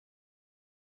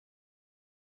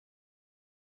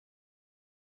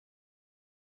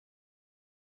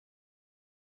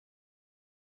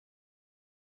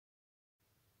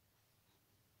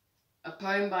A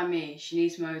poem by me,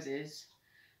 Shanice Moses.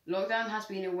 Lockdown has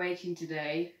been awakened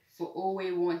today, for all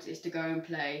we want is to go and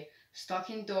play. Stuck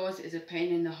indoors is a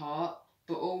pain in the heart,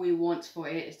 but all we want for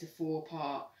it is to fall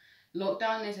apart.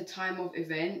 Lockdown is a time of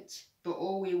event, but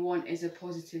all we want is a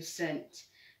positive scent.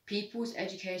 People's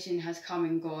education has come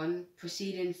and gone,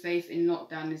 preceding faith in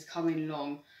lockdown is coming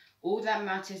long. All that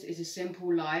matters is a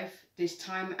simple life, this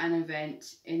time and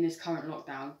event in this current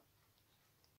lockdown.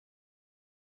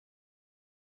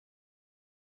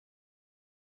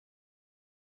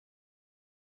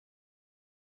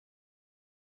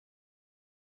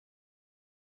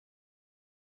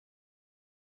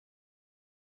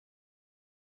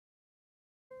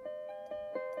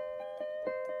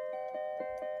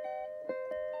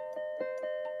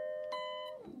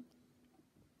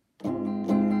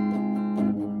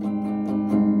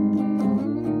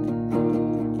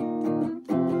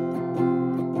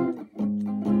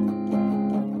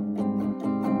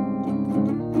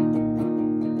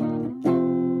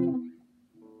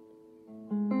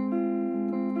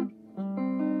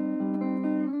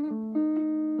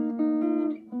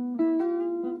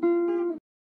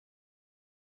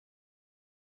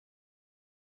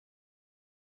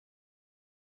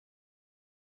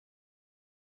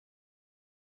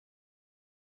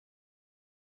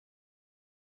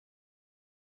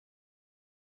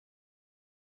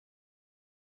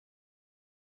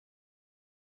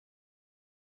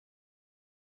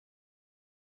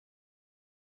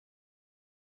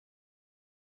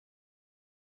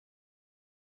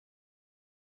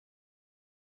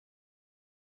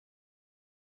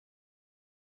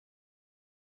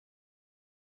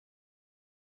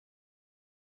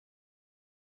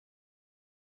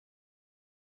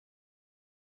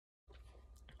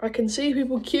 I can see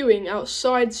people queuing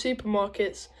outside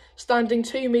supermarkets, standing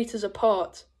 2 meters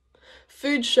apart.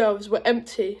 Food shelves were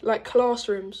empty like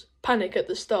classrooms, panic at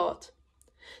the start.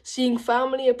 Seeing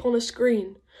family upon a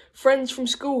screen, friends from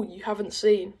school you haven't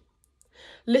seen.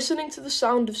 Listening to the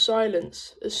sound of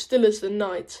silence, as still as the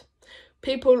night.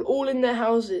 People all in their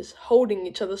houses, holding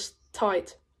each other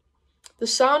tight. The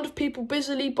sound of people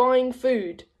busily buying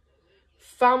food.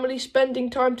 Family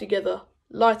spending time together,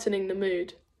 lightening the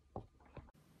mood.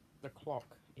 The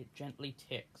clock, it gently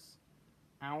ticks,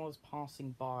 hours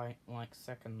passing by like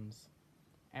seconds,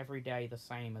 every day the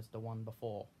same as the one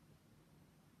before.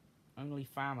 Only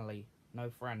family, no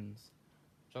friends,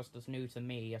 just as new to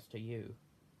me as to you.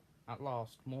 At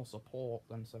last, more support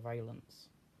than surveillance.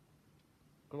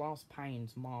 Glass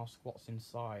panes mask what's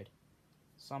inside.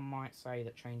 Some might say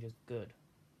that change is good,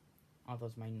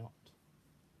 others may not.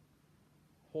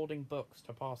 Hoarding books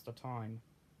to pass the time,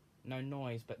 no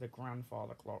noise but the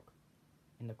grandfather clock.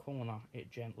 In the corner,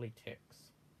 it gently ticks.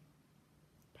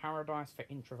 Paradise for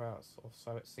introverts, or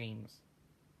so it seems.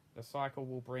 The cycle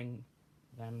will bring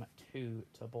them too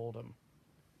to boredom.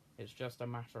 It's just a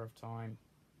matter of time.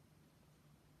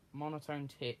 Monotone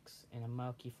ticks in a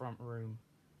murky front room.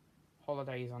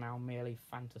 Holidays are now merely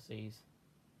fantasies.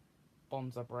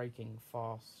 Bonds are breaking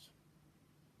fast.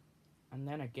 And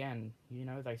then again, you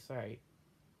know they say,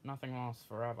 nothing lasts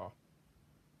forever.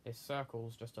 This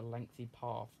circle's just a lengthy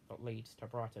path that leads to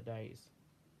brighter days.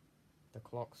 The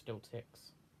clock still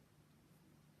ticks.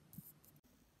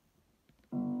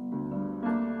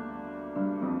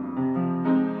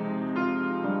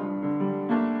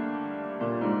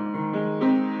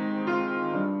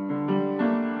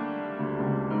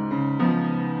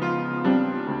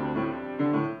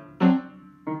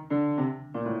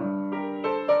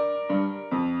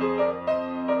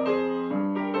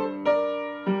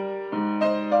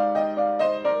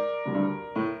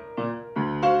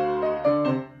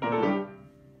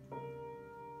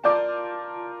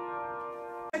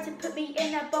 To put me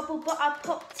in a bubble, but I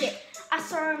popped it. I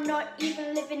swear I'm not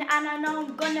even living, and I know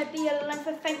I'm gonna be alone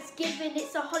for Thanksgiving.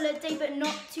 It's a holiday, but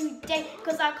not today,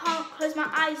 cause I can't close my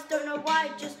eyes. Don't know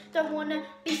why, just don't wanna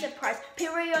be surprised.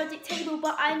 Periodic table,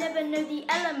 but I never know the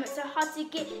elements. So hard to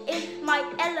get in my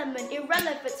element.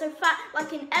 Irrelevant, so fat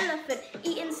like an elephant.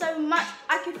 Eating so much,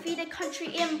 I could feed a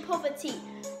country in poverty.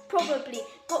 Probably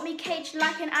got me caged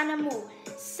like an animal.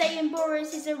 Saying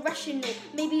Boris is irrational.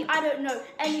 Maybe I don't know.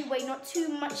 Anyway, not too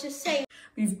much to say.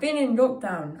 We've been in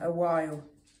lockdown a while.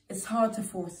 It's hard to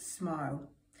force a smile.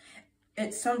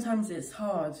 Sometimes it's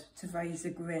hard to raise a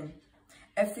grin.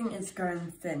 Everything is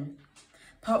going thin.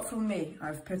 Apart from me,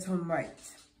 I've put on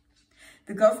weight.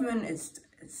 The government is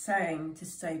saying to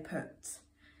stay put,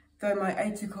 though my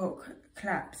 8 o'clock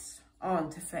claps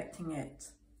aren't affecting it.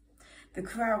 The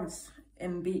crowds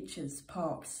in beaches,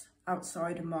 parks,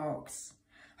 outside of marks,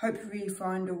 hope we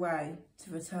find a way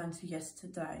to return to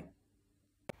yesterday.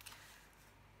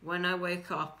 When I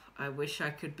wake up, I wish I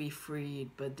could be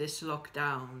freed, but this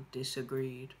lockdown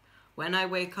disagreed. When I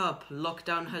wake up,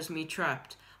 lockdown has me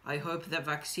trapped. I hope the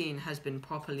vaccine has been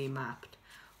properly mapped.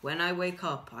 When I wake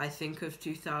up, I think of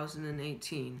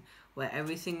 2018, where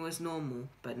everything was normal,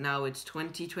 but now it's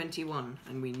 2021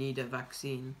 and we need a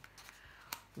vaccine.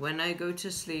 When I go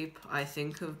to sleep, I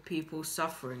think of people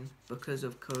suffering because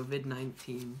of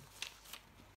COVID-19.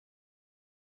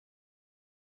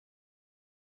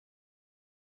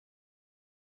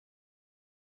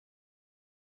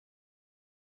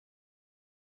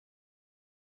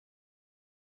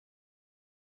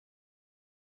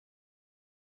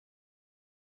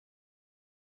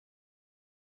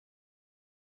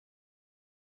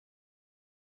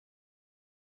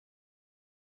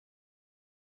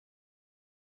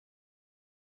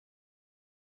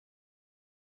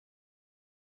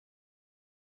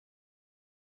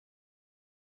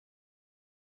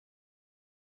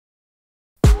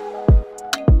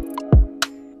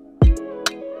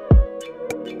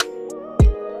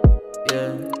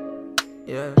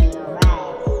 Yeah.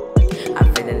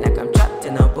 I'm feeling like I'm trapped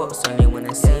in a box. Only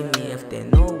wanna see me if they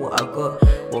know what I got.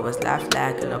 What was life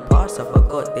like in the past? I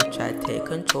forgot. They tried to take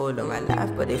control of my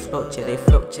life, but they flopped,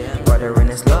 yeah. Brother in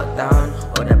this lockdown,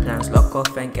 all the plans lock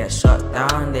off and get shut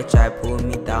down. They try pull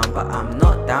me down, but I'm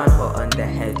not down. Hot on the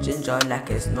head, ginger like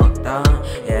it's knocked down.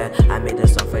 Yeah, I made a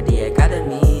song for the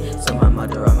academy, so my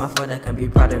mother and my father can be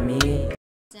proud of me.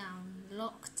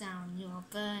 Lockdown, you're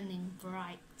burning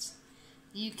bright.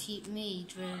 You keep me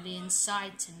really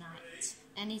inside tonight.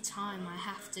 Anytime I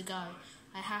have to go,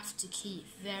 I have to keep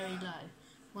very low.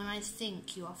 When I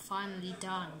think you are finally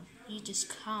done, you just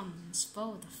come and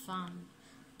spoil the fun.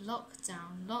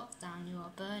 Lockdown, lockdown, you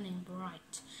are burning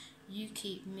bright. You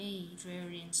keep me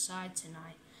dreary inside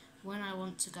tonight. When I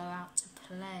want to go out to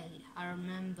play, I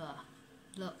remember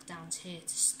lockdown's here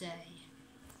to stay.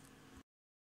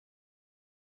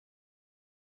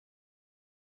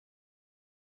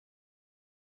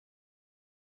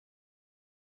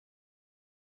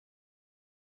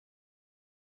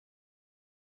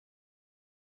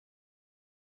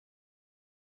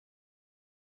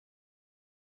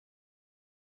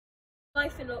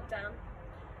 Life in lockdown.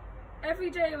 Every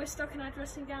day we're stuck in our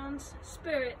dressing gowns,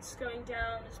 spirits going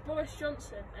down as Boris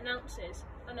Johnson announces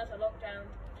another lockdown.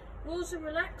 Rules are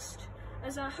relaxed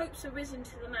as our hopes are risen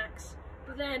to the max,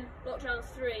 but then lockdown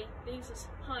 3 leaves us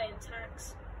high in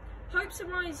tax. Hopes are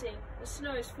rising as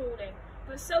snow is falling,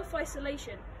 but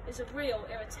self-isolation is a real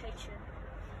irritation.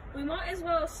 We might as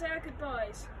well say our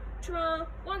goodbyes to our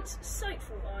once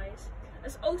sightful eyes,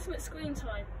 as ultimate screen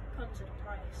time comes at a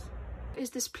price.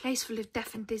 Is this place full of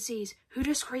death and disease? Who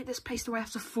does create this place the way we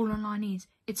have to fall on our knees?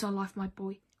 It's our life, my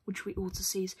boy, which we ought to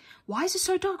seize. Why is it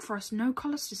so dark for us, no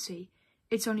colours to see?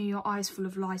 It's only your eyes full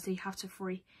of lies that you have to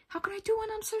free. How can I do when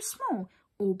I'm so small?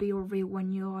 Or be real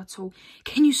when you are tall?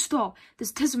 Can you stop?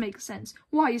 This doesn't make sense.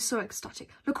 Why are you so ecstatic?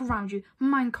 Look around you.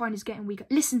 Mankind is getting weaker.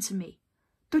 Listen to me.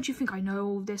 Don't you think I know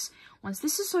all this? Once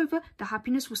this is over, the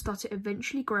happiness will start to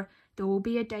eventually grow. There will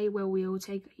be a day where we will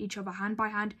take each other hand by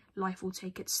hand. Life will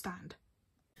take its stand.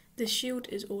 This shield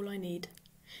is all I need.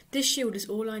 This shield is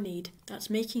all I need, that's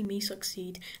making me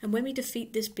succeed. And when we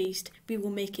defeat this beast, we will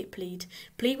make it plead.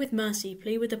 Plead with mercy,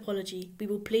 plead with apology. We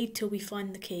will plead till we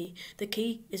find the key. The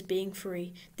key is being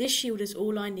free. This shield is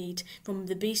all I need. From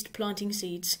the beast planting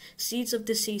seeds, seeds of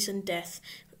disease and death,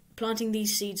 planting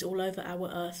these seeds all over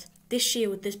our earth. This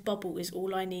shield, this bubble is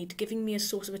all I need, giving me a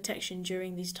source of protection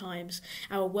during these times.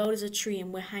 Our world is a tree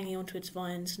and we're hanging onto its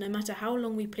vines. No matter how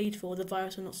long we plead for, the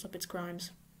virus will not stop its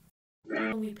crimes.